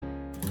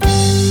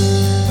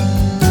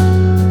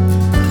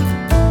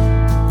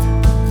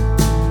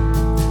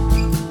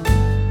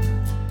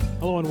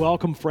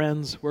Welcome,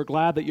 friends. We're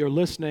glad that you're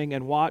listening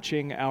and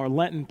watching our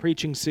Lenten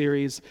preaching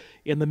series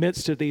in the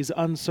midst of these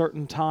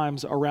uncertain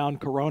times around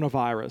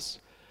coronavirus.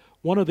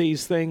 One of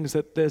these things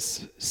that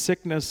this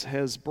sickness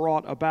has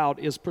brought about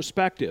is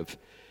perspective.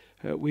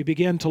 We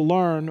begin to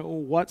learn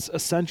what's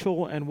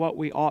essential and what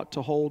we ought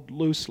to hold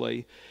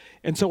loosely.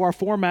 And so our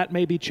format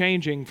may be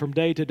changing from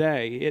day to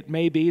day. It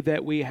may be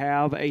that we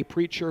have a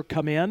preacher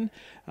come in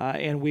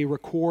and we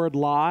record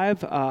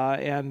live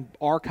and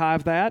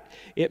archive that.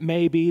 It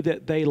may be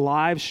that they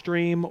live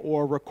stream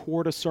or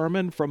record a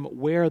sermon from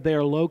where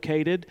they're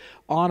located,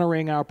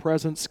 honoring our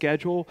present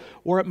schedule.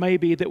 Or it may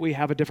be that we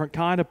have a different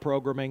kind of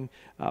programming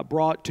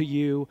brought to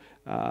you.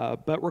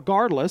 But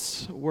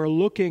regardless, we're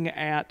looking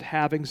at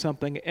having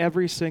something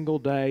every single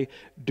day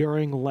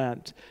during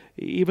Lent.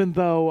 Even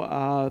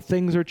though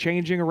things are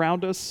changing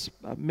around us,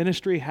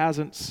 ministry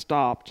hasn't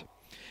stopped.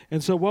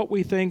 And so what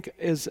we think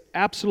is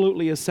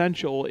absolutely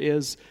essential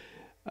is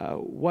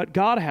what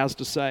God has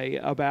to say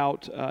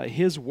about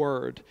His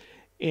Word.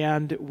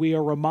 And we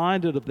are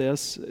reminded of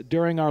this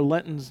during our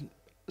Lenten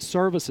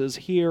services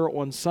here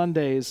on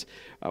Sundays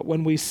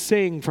when we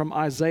sing from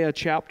Isaiah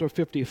chapter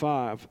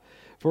 55.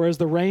 For as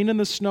the rain and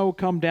the snow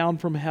come down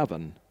from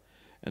heaven,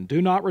 and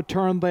do not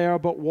return there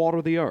but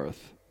water the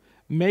earth,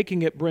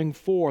 making it bring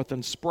forth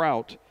and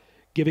sprout,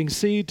 giving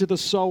seed to the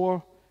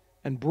sower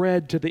and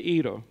bread to the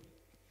eater,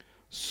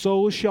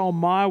 so shall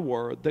my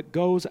word that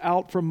goes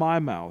out from my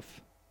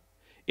mouth.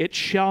 It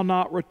shall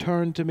not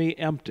return to me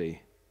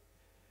empty,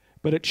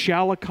 but it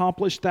shall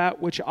accomplish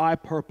that which I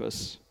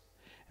purpose,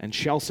 and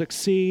shall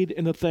succeed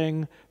in the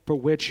thing for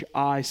which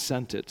I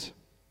sent it.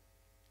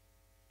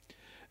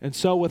 And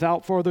so,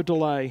 without further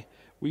delay,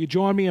 will you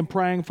join me in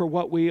praying for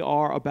what we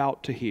are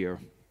about to hear?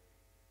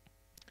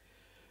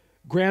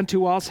 Grant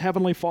to us,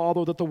 Heavenly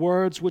Father, that the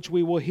words which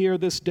we will hear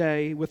this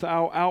day with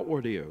our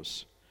outward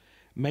ears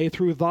may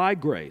through Thy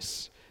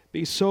grace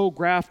be so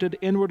grafted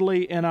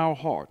inwardly in our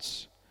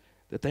hearts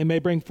that they may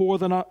bring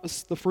forth in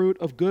us the fruit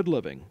of good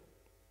living,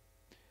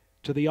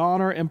 to the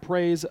honor and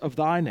praise of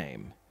Thy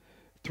name,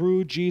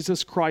 through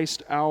Jesus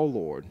Christ our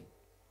Lord.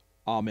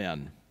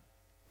 Amen.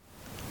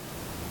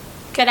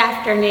 Good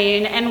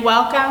afternoon and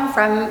welcome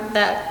from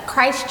the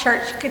Christ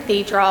Church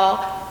Cathedral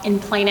in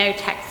Plano,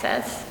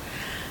 Texas.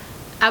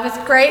 I was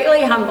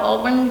greatly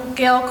humbled when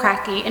Gil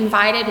Cracky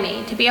invited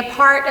me to be a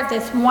part of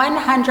this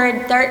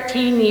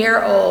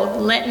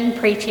 113-year-old Lenten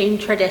preaching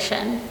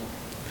tradition.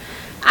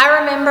 I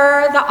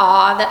remember the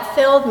awe that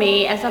filled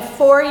me as a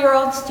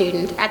 4-year-old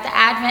student at the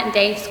Advent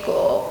Day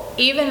School,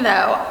 even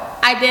though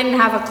I didn't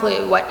have a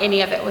clue what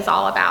any of it was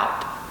all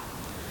about.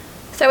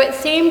 So it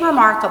seemed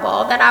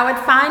remarkable that I would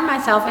find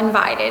myself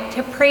invited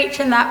to preach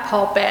in that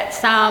pulpit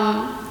a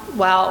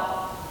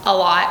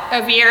lot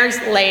of years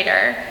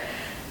later.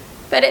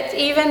 But it's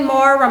even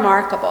more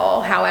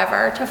remarkable,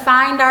 however, to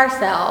find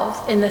ourselves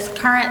in this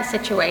current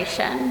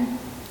situation.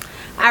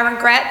 I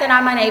regret that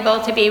I'm unable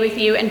to be with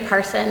you in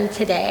person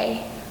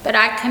today, but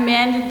I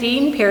commend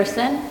Dean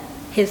Pearson,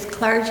 his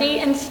clergy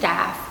and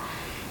staff,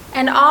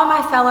 and all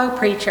my fellow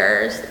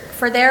preachers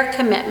for their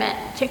commitment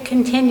to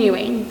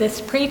continuing this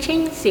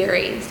preaching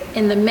series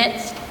in the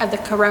midst of the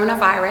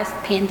coronavirus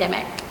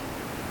pandemic.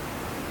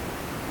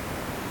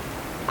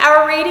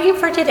 Our reading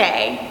for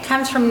today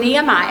comes from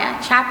Nehemiah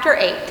chapter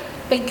 8,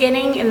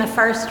 beginning in the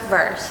first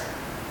verse.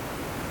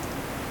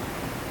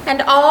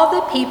 And all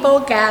the people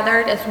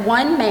gathered as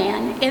one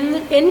man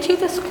into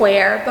the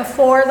square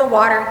before the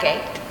water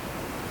gate.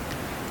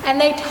 And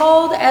they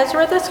told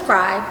Ezra the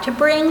scribe to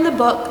bring the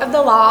book of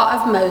the law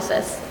of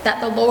Moses that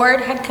the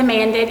Lord had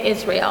commanded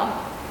Israel.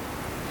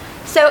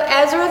 So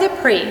Ezra the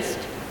priest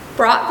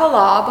brought the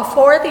law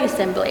before the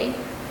assembly,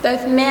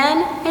 both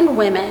men and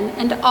women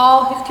and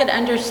all who could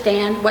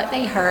understand what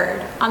they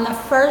heard, on the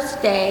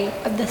first day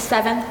of the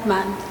 7th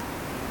month.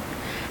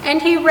 And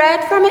he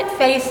read from it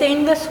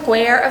facing the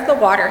square of the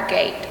water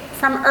gate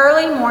from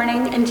early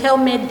morning until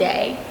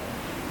midday,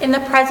 in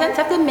the presence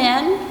of the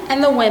men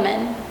and the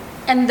women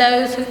and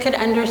those who could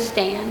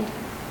understand.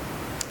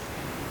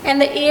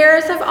 And the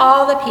ears of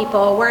all the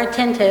people were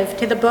attentive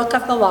to the book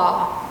of the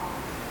law.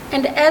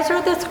 And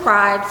Ezra the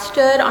scribe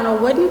stood on a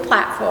wooden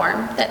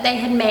platform that they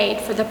had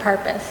made for the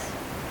purpose.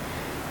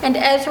 And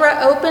Ezra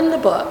opened the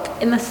book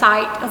in the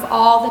sight of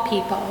all the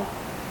people,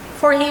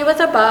 for he was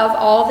above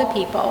all the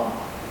people.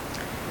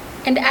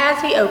 And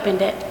as he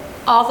opened it,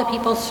 all the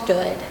people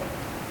stood.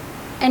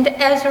 And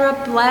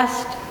Ezra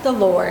blessed the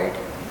Lord,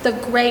 the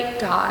great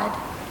God,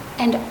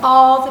 and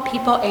all the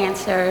people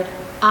answered,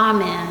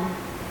 Amen,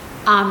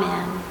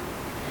 Amen,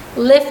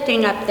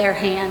 lifting up their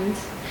hands.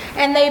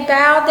 And they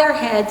bowed their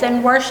heads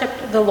and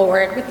worshiped the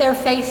Lord with their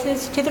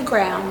faces to the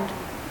ground.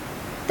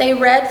 They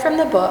read from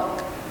the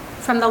book,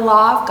 from the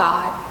law of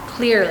God,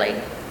 clearly,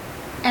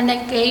 and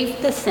they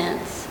gave the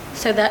sense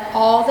so that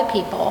all the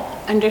people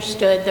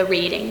understood the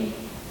reading.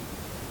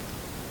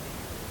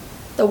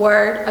 The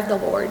word of the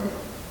Lord.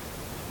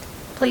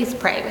 Please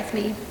pray with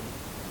me.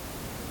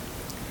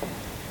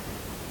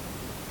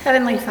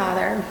 Heavenly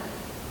Father,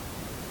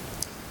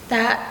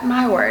 that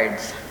my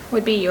words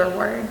would be your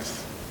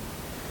words.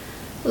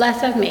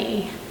 Less of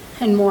me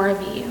and more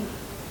of you,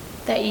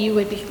 that you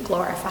would be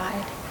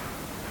glorified.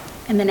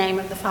 In the name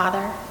of the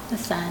Father, the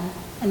Son,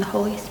 and the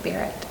Holy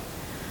Spirit.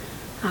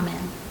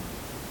 Amen.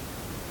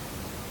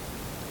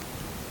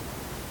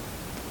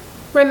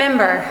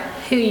 Remember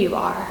who you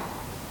are.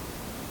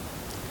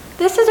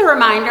 This is a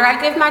reminder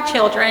I give my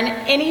children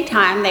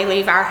anytime they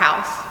leave our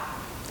house.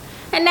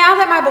 And now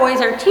that my boys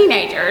are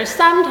teenagers,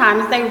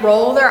 sometimes they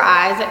roll their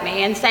eyes at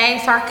me and say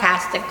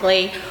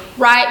sarcastically,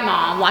 "Right,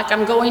 Mom, like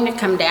I'm going to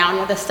come down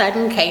with a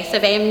sudden case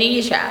of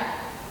amnesia."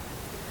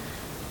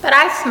 But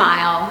I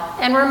smile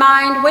and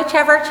remind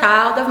whichever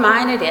child of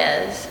mine it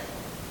is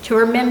to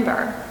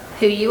remember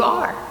who you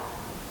are.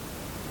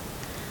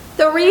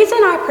 The reason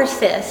I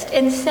persist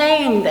in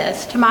saying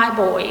this to my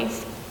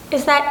boys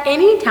is that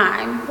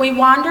anytime we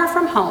wander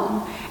from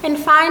home and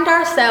find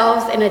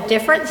ourselves in a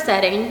different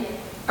setting,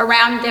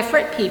 around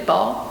different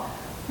people,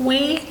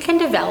 we can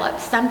develop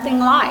something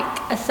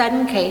like a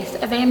sudden case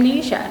of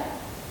amnesia.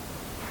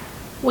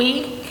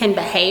 We can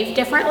behave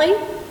differently,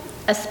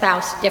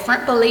 espouse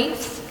different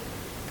beliefs,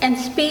 and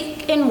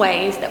speak in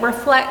ways that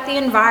reflect the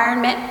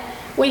environment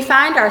we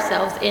find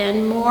ourselves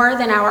in more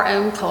than our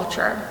own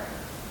culture.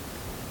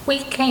 We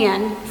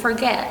can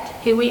forget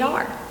who we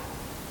are.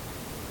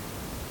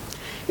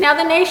 Now,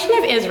 the nation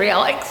of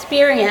Israel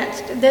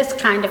experienced this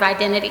kind of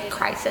identity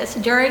crisis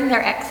during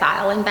their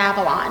exile in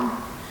Babylon.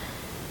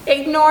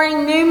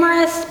 Ignoring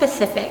numerous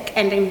specific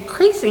and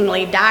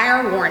increasingly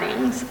dire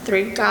warnings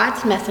through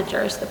God's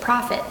messengers, the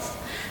prophets,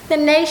 the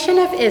nation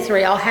of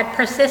Israel had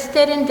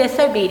persisted in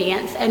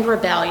disobedience and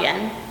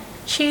rebellion,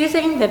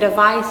 choosing the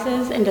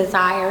devices and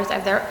desires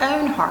of their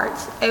own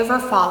hearts over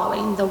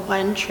following the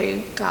one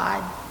true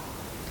God.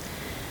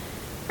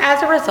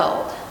 As a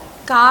result,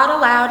 God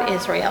allowed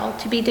Israel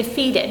to be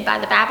defeated by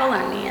the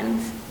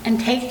Babylonians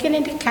and taken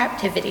into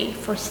captivity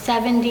for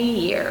 70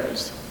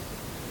 years.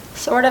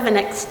 Sort of an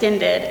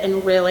extended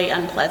and really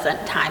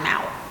unpleasant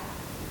timeout.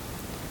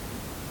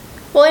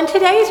 Well, in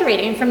today's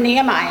reading from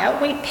Nehemiah,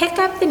 we pick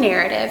up the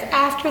narrative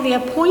after the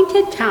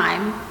appointed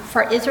time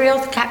for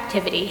Israel's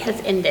captivity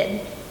has ended.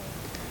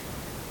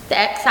 The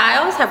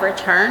exiles have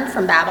returned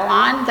from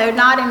Babylon, though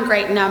not in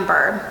great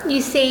number.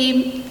 You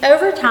see,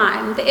 over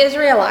time, the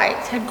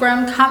Israelites had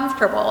grown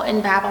comfortable in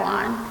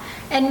Babylon,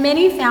 and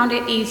many found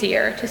it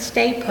easier to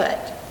stay put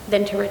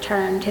than to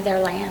return to their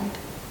land.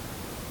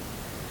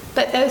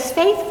 But those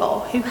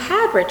faithful who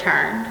had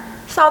returned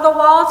saw the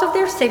walls of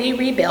their city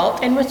rebuilt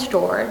and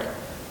restored,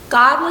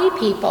 godly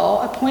people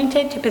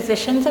appointed to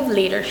positions of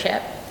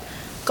leadership,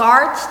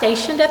 guards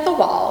stationed at the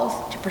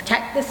walls to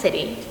protect the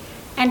city,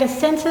 and a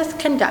census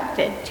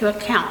conducted to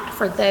account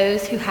for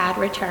those who had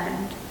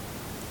returned.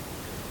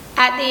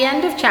 At the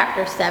end of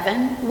chapter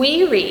 7,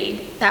 we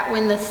read that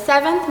when the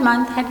 7th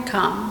month had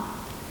come,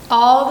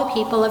 all the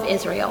people of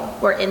Israel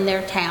were in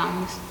their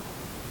towns.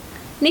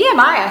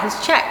 Nehemiah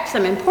has checked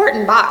some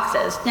important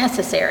boxes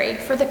necessary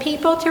for the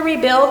people to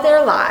rebuild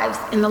their lives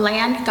in the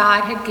land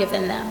God had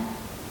given them.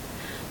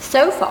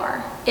 So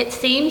far, it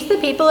seems the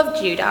people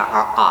of Judah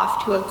are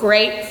off to a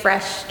great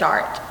fresh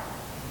start.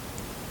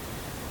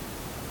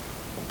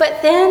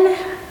 But then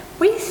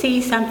we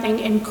see something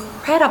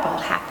incredible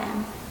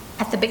happen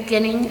at the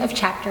beginning of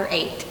chapter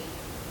 8.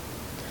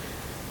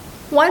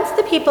 Once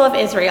the people of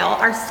Israel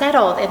are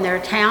settled in their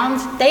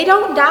towns, they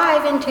don't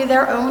dive into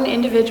their own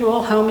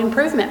individual home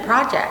improvement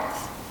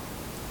projects.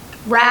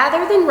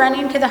 Rather than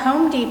running to the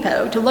Home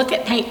Depot to look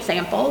at paint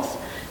samples,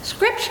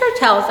 Scripture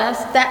tells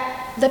us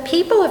that the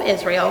people of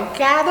Israel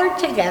gathered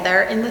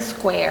together in the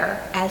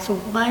square as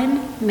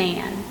one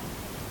man,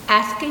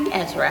 asking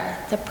Ezra,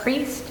 the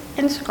priest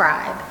and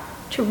scribe,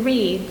 to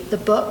read the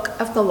book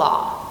of the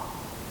law.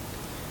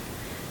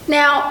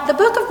 Now, the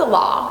book of the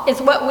law is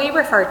what we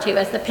refer to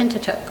as the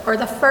Pentateuch, or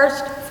the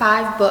first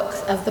 5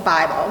 books of the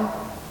Bible,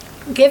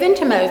 given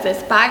to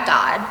Moses by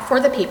God for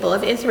the people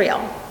of Israel.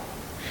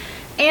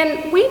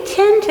 And we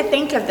tend to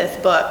think of this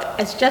book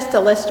as just a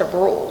list of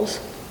rules,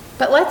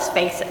 but let's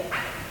face it,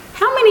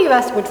 how many of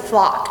us would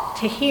flock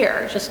to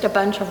hear just a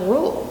bunch of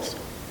rules?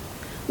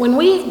 When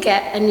we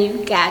get a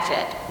new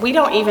gadget, we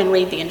don't even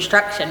read the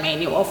instruction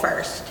manual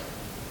first.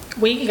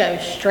 We go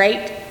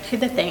straight to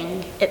the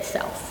thing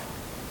itself.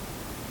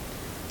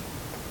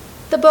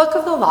 The book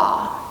of the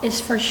law is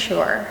for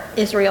sure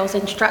Israel's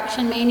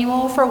instruction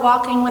manual for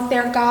walking with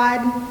their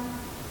God,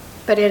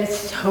 but it is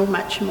so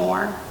much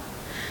more.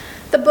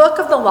 The book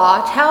of the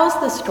law tells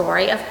the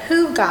story of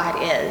who God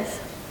is,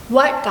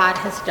 what God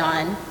has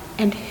done,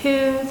 and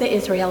who the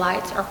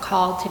Israelites are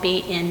called to be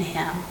in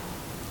him.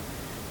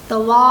 The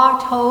law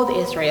told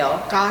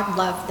Israel God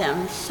loved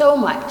them so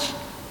much,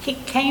 he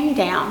came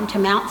down to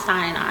Mount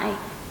Sinai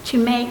to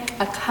make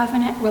a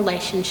covenant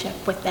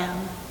relationship with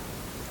them.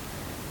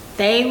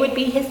 They would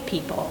be his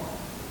people,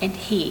 and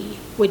he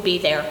would be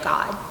their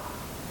God.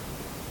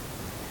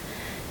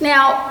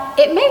 Now,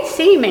 it may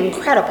seem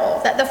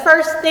incredible that the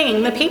first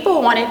thing the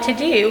people wanted to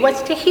do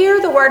was to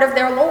hear the word of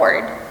their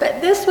Lord,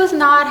 but this was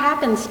not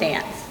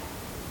happenstance.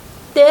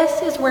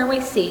 This is where we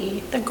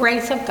see the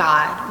grace of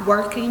God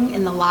working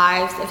in the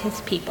lives of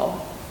his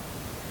people.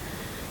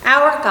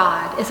 Our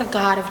God is a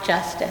God of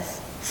justice,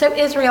 so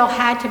Israel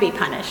had to be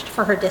punished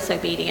for her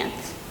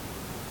disobedience.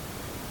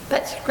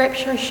 But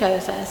Scripture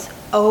shows us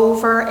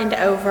over and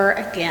over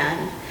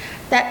again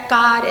that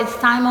God is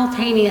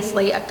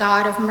simultaneously a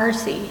God of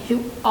mercy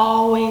who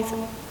always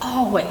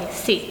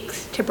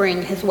seeks to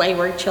bring his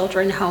wayward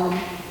children home.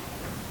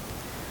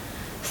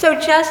 So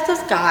just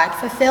as God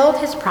fulfilled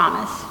his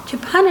promise to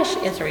punish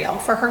Israel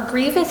for her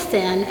grievous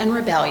sin and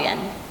rebellion,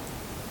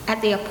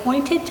 at the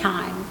appointed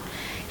time,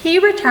 he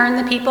returned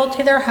the people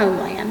to their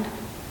homeland,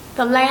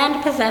 the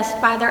land possessed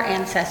by their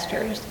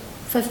ancestors,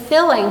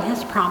 fulfilling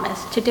his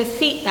promise to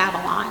defeat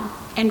Babylon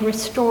and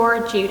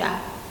restore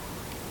Judah.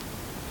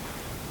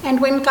 And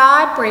when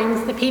God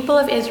brings the people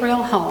of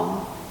Israel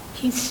home,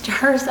 he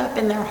stirs up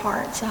in their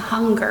hearts a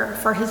hunger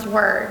for his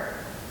word.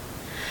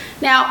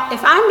 Now, if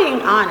I'm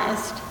being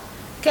honest,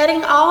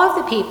 getting all of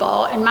the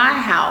people in my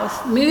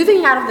house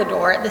moving out of the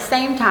door at the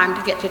same time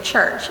to get to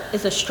church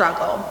is a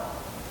struggle.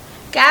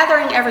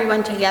 Gathering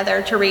everyone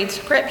together to read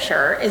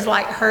Scripture is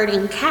like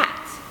herding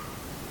cats.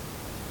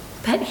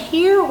 But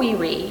here we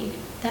read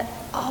that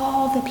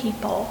all the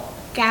people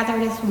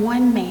gathered as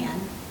one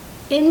man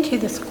into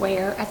the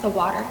square at the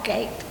water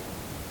gate.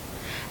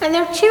 And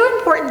there are two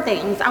important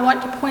things I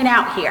want to point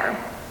out here.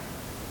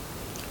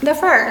 The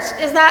first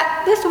is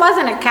that this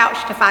wasn't a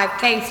couch to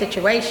 5K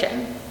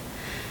situation.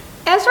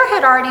 Ezra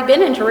had already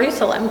been in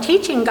Jerusalem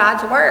teaching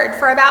God's word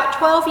for about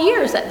 12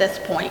 years at this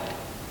point.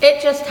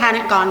 It just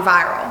hadn't gone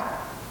viral.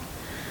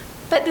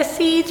 But the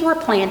seeds were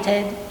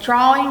planted,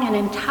 drawing an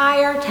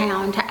entire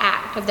town to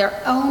act of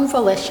their own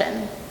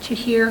volition to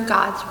hear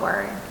God's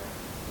word.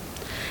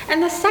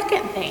 And the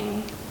second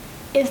thing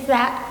is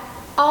that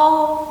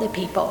all the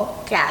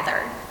people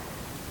gathered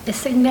is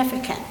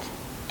significant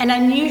and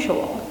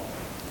unusual.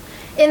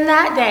 In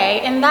that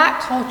day, in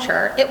that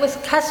culture, it was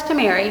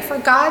customary for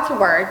God's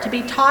word to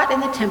be taught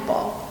in the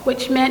temple,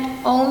 which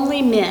meant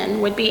only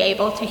men would be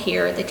able to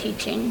hear the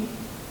teaching.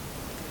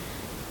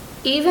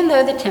 Even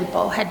though the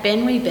temple had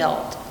been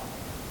rebuilt,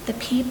 the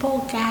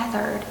people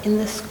gathered in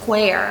the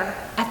square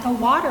at the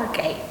water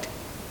gate,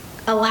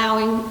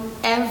 allowing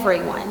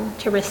everyone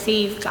to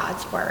receive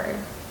God's word,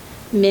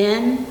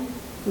 men,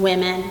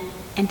 women,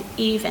 and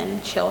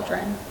even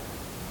children.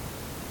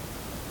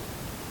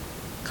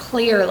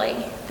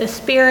 Clearly, the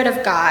Spirit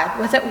of God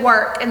was at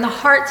work in the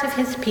hearts of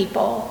his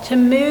people to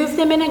move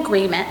them in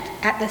agreement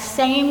at the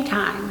same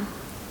time,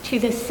 to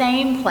the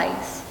same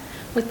place,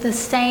 with the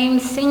same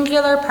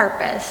singular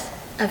purpose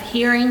of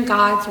hearing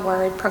God's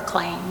word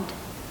proclaimed.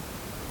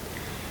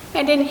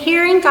 And in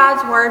hearing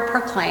God's word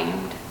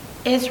proclaimed,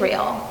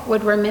 Israel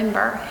would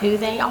remember who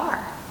they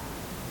are.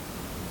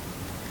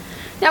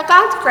 Now,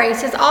 God's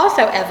grace is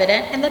also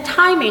evident in the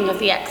timing of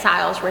the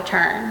exiles'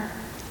 return,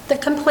 the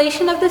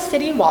completion of the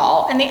city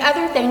wall, and the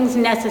other things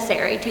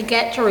necessary to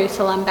get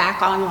Jerusalem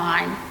back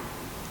online.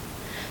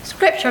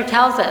 Scripture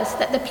tells us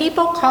that the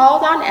people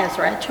called on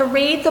Ezra to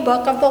read the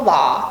book of the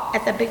law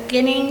at the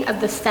beginning of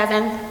the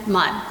 7th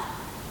month.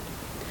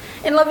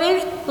 In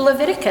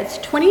Leviticus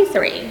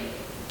 23,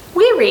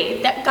 we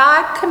read that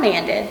God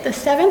commanded the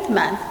 7th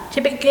month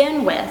to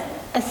begin with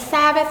a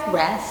Sabbath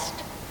rest,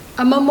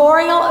 a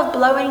memorial of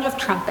blowing of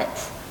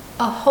trumpets,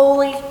 a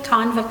holy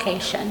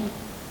convocation.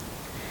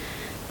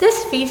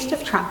 This Feast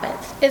of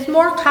Trumpets is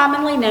more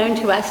commonly known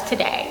to us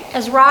today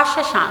as Rosh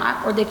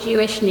Hashanah, or the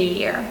Jewish New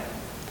Year.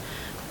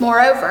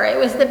 Moreover, it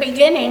was the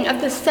beginning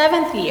of the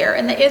 7th year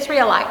in the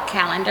Israelite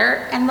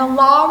calendar, and the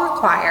law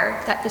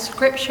required that the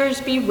scriptures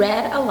be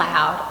read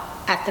aloud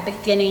at the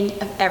beginning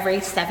of every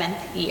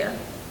 7th year.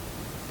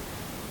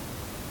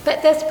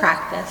 But this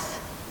practice,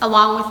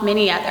 along with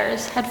many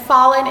others, had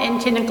fallen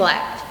into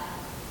neglect.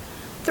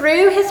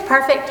 Through his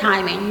perfect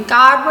timing,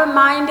 God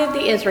reminded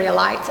the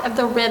Israelites of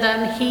the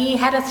rhythm he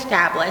had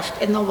established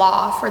in the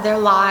law for their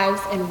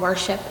lives and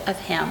worship of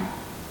him.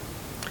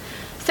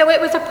 So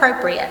it was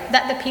appropriate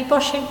that the people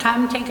should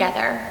come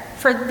together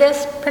for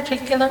this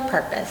particular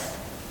purpose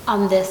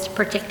on this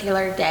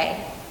particular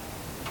day.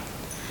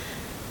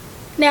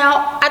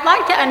 Now, I'd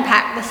like to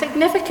unpack the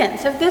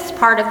significance of this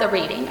part of the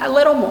reading a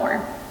little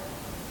more.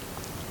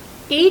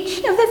 Each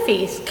of the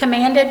feasts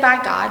commanded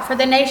by God for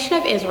the nation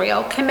of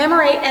Israel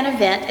commemorate an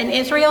event in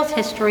Israel's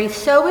history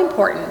so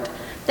important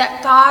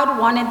that God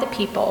wanted the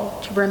people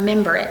to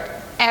remember it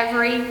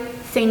every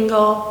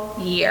single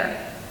year.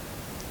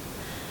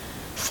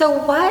 So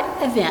what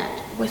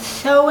event was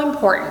so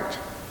important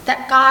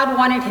that God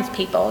wanted his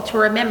people to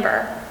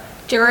remember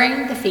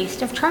during the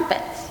Feast of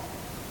Trumpets?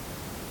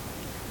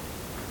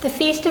 The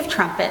Feast of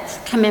Trumpets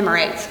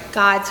commemorates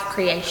God's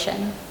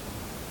creation.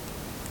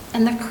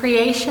 And the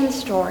creation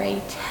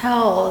story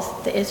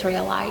tells the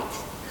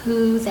Israelites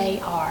who they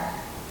are.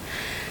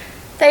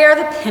 They are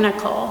the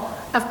pinnacle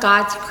of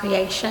God's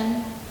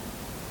creation.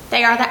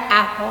 They are the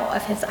apple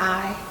of his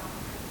eye,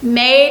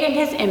 made in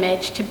his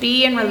image to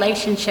be in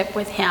relationship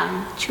with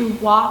him, to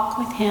walk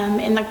with him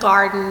in the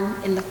garden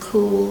in the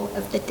cool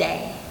of the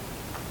day.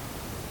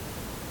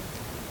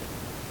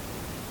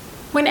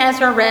 When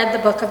Ezra read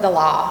the book of the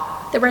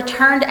law, the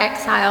returned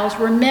exiles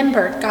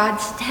remembered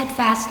God's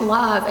steadfast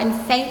love and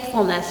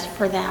faithfulness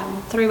for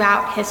them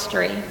throughout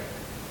history.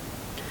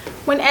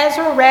 When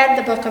Ezra read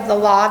the book of the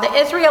law, the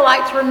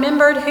Israelites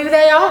remembered who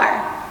they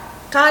are.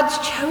 God's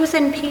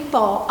chosen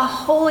people, a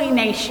holy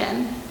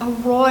nation, a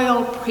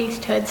royal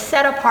priesthood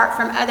set apart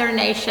from other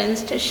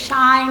nations to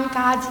shine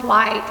God's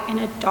light in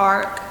a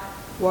dark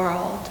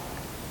world.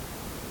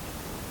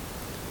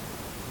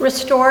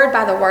 Restored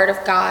by the word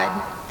of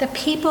God, the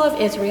people of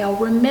Israel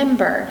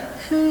remembered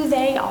who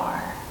they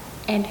are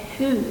and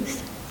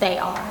whose they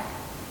are.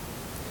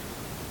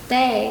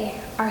 They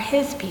are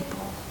his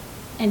people,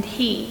 and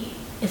he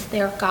is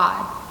their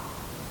God.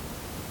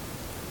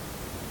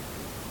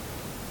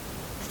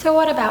 So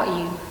what about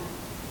you?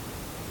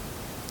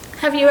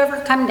 Have you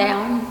ever come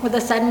down with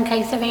a sudden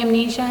case of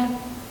amnesia?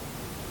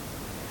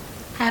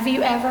 Have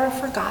you ever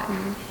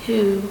forgotten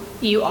who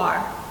you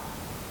are?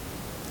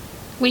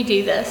 We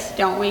do this,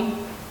 don't we?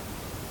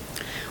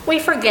 We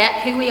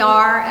forget who we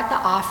are at the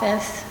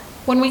office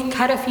when we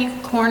cut a few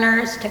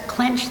corners to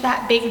clinch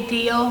that big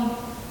deal.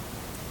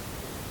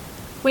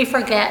 We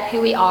forget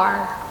who we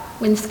are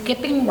when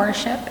skipping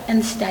worship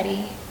and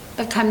study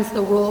becomes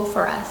the rule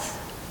for us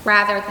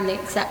rather than the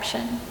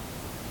exception.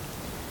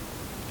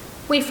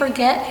 We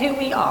forget who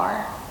we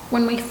are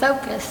when we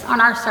focus on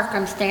our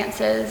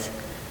circumstances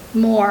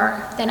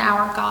more than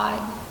our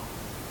God.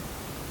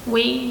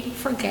 We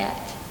forget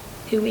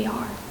who we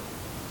are.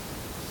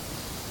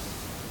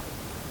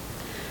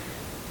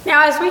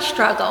 Now, as we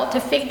struggle to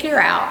figure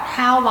out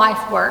how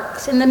life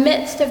works in the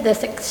midst of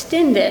this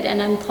extended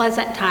and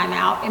unpleasant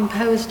timeout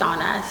imposed on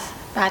us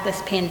by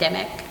this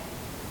pandemic,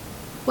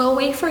 will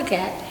we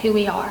forget who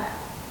we are?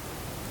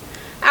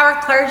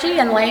 Our clergy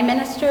and lay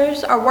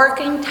ministers are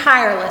working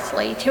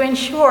tirelessly to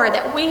ensure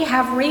that we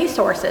have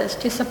resources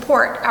to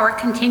support our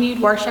continued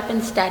worship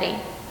and study,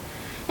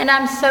 and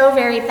I'm so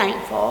very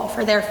thankful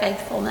for their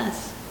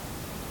faithfulness.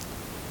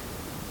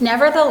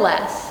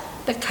 Nevertheless,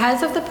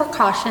 because of the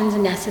precautions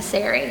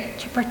necessary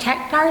to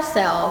protect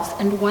ourselves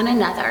and one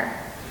another,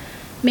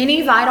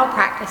 many vital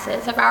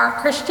practices of our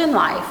Christian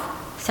life,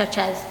 such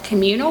as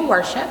communal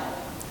worship,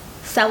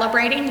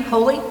 celebrating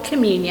Holy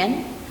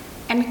Communion,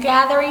 and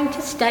gathering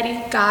to study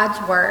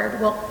God's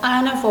Word will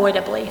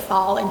unavoidably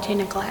fall into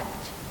neglect.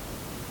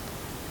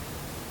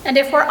 And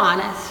if we're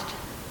honest,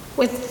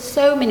 with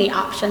so many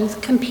options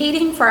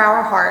competing for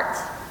our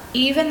hearts,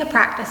 even the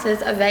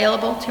practices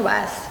available to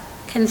us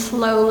can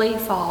slowly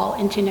fall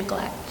into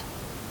neglect.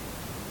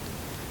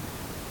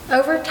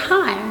 Over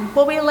time,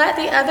 will we let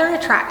the other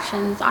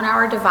attractions on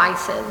our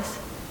devices,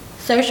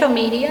 social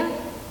media,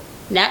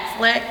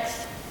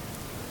 Netflix,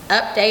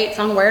 updates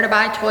on where to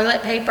buy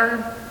toilet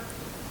paper,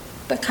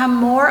 become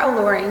more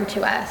alluring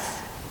to us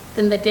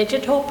than the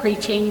digital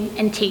preaching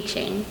and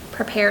teaching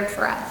prepared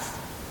for us?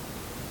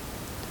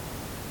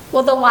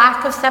 Will the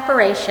lack of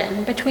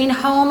separation between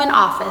home and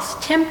office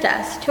tempt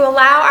us to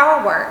allow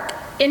our work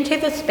into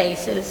the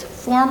spaces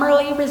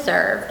formerly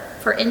reserved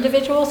for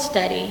individual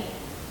study,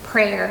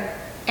 prayer,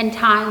 and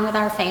time with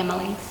our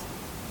families?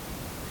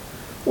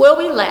 Will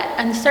we let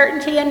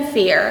uncertainty and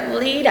fear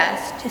lead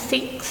us to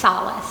seek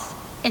solace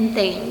in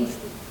things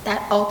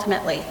that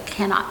ultimately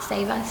cannot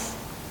save us?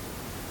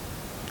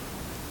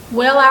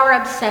 Will our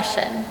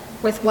obsession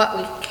with what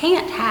we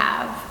can't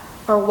have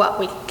or what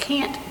we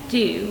can't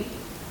do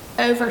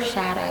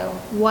overshadow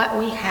what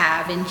we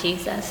have in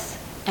Jesus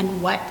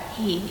and what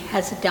he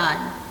has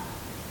done?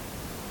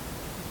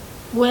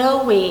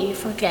 Will we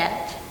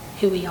forget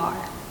who we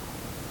are?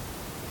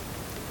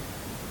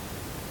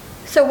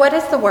 So what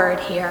is the word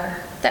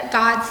here that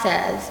God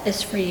says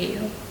is for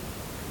you?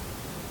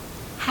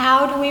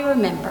 How do we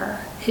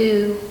remember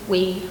who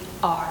we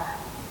are?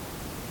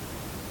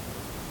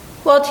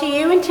 Well, to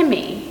you and to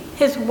me,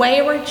 his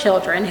wayward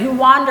children who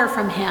wander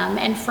from him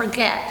and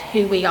forget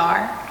who we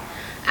are,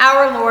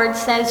 our Lord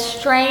says,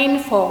 strain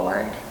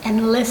forward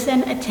and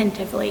listen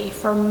attentively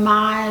for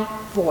my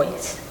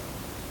voice,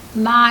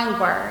 my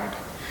word,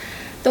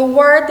 the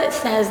word that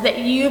says that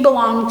you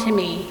belong to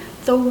me,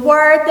 the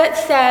word that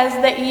says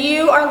that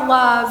you are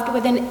loved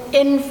with an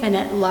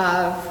infinite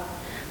love,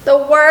 the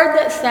word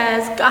that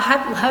says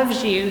God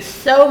loves you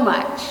so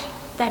much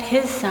that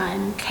his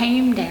Son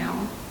came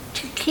down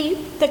to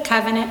keep the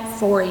covenant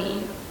for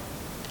you,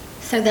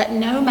 so that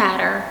no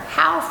matter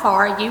how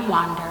far you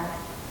wander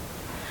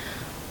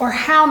or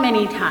how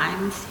many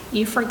times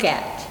you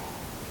forget,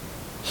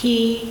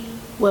 he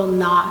will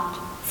not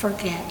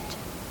forget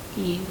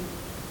you.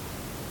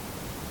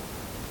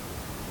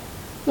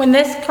 When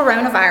this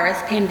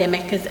coronavirus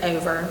pandemic is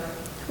over,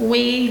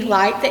 we,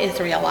 like the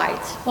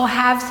Israelites, will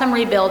have some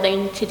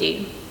rebuilding to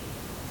do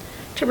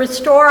to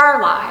restore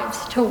our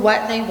lives to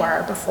what they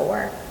were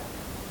before.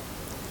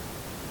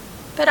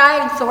 But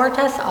I exhort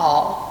us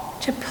all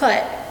to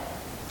put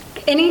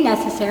any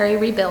necessary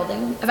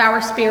rebuilding of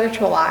our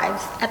spiritual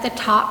lives at the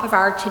top of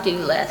our to-do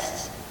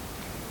lists.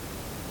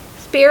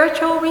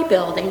 Spiritual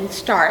rebuilding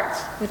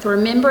starts with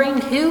remembering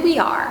who we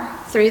are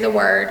through the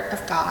Word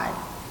of God.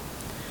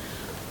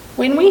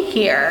 When we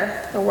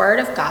hear the Word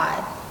of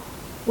God,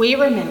 we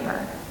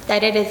remember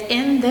that it is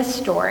in this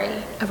story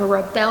of a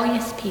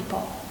rebellious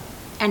people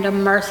and a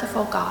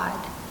merciful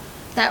God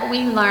that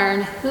we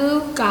learn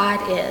who God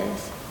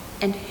is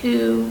and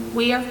who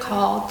we are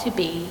called to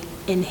be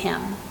in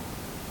Him.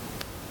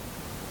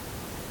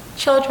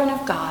 Children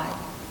of God,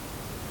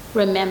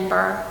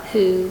 remember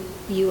who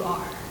you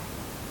are.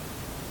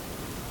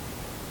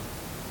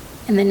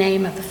 In the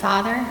name of the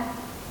Father,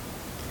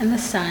 and the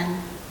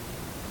Son,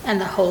 and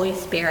the Holy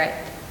Spirit.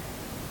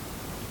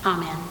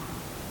 Amen.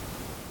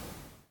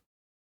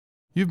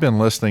 You've been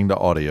listening to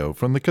audio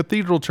from the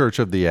Cathedral Church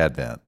of the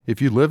Advent. If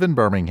you live in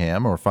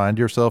Birmingham or find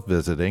yourself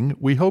visiting,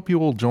 we hope you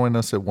will join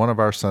us at one of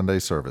our Sunday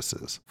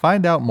services.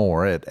 Find out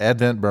more at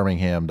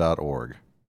adventbirmingham.org.